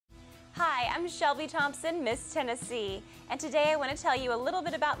Hi, I'm Shelby Thompson, Miss Tennessee, and today I want to tell you a little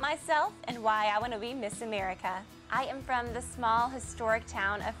bit about myself and why I want to be Miss America. I am from the small historic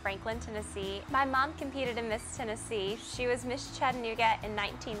town of Franklin, Tennessee. My mom competed in Miss Tennessee. She was Miss Chattanooga in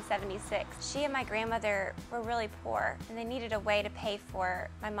 1976. She and my grandmother were really poor and they needed a way to pay for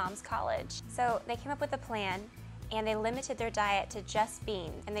my mom's college. So they came up with a plan and they limited their diet to just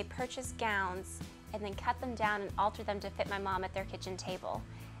beans, and they purchased gowns and then cut them down and altered them to fit my mom at their kitchen table.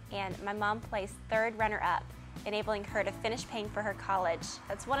 And my mom placed third runner-up, enabling her to finish paying for her college.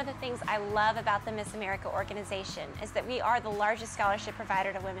 That's one of the things I love about the Miss America organization, is that we are the largest scholarship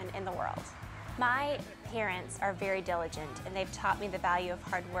provider to women in the world. My parents are very diligent and they've taught me the value of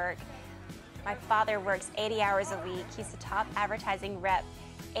hard work. My father works 80 hours a week. He's the top advertising rep.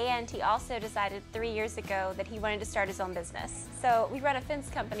 And he also decided 3 years ago that he wanted to start his own business. So we run a fence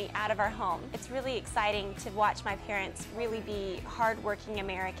company out of our home. It's really exciting to watch my parents really be hardworking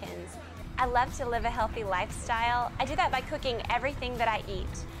Americans. I love to live a healthy lifestyle. I do that by cooking everything that I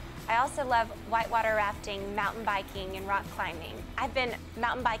eat. I also love whitewater rafting, mountain biking, and rock climbing. I've been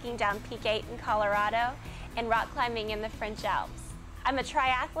mountain biking down Peak 8 in Colorado and rock climbing in the French Alps. I'm a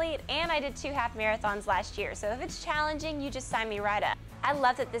triathlete and I did 2 half marathons last year, so if it's challenging, you just sign me right up. I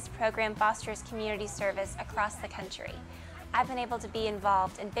love that this program fosters community service across the country. I've been able to be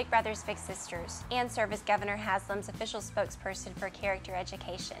involved in Big Brothers Big Sisters and serve as Governor Haslam's official spokesperson for character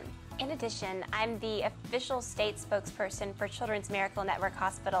education. In addition, I'm the official state spokesperson for Children's Miracle Network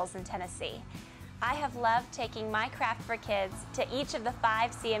hospitals in Tennessee. I have loved taking my craft for kids to each of the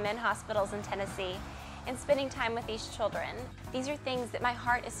 5 CMN hospitals in Tennessee and spending time with these children. These are things that my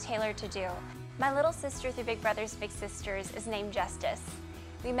heart is tailored to do. My little sister through Big Brothers Big Sisters is named Justice.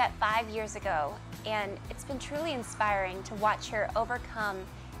 We met 5 years ago, and it's been truly inspiring to watch her overcome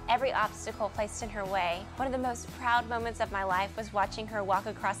every obstacle placed in her way. One of the most proud moments of my life was watching her walk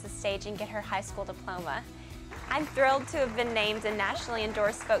across the stage and get her high school diploma. I'm thrilled to have been named a nationally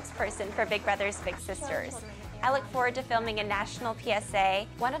endorsed spokesperson for Big Brothers Big Sisters. I look forward to filming a national PSA.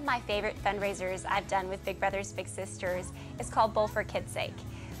 One of my favorite fundraisers I've done with Big Brothers Big Sisters is called Bowl for Kids' Sake.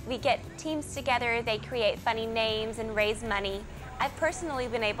 We get teams together, they create funny names and raise money. I've personally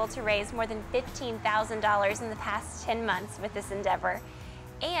been able to raise more than $15,000 in the past 10 months with this endeavor,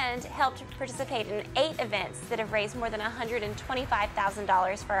 and helped participate in 8 events that have raised more than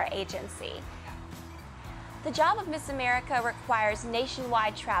 $125,000 for our agency. The job of Miss America requires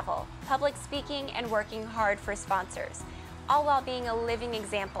nationwide travel, public speaking, and working hard for sponsors, all while being a living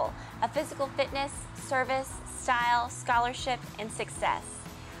example of physical fitness, service, style, scholarship, and success.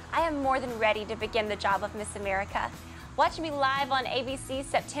 I am more than ready to begin the job of Miss America. Watch me live on ABC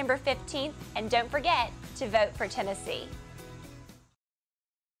September 15th, and don't forget to vote for Tennessee.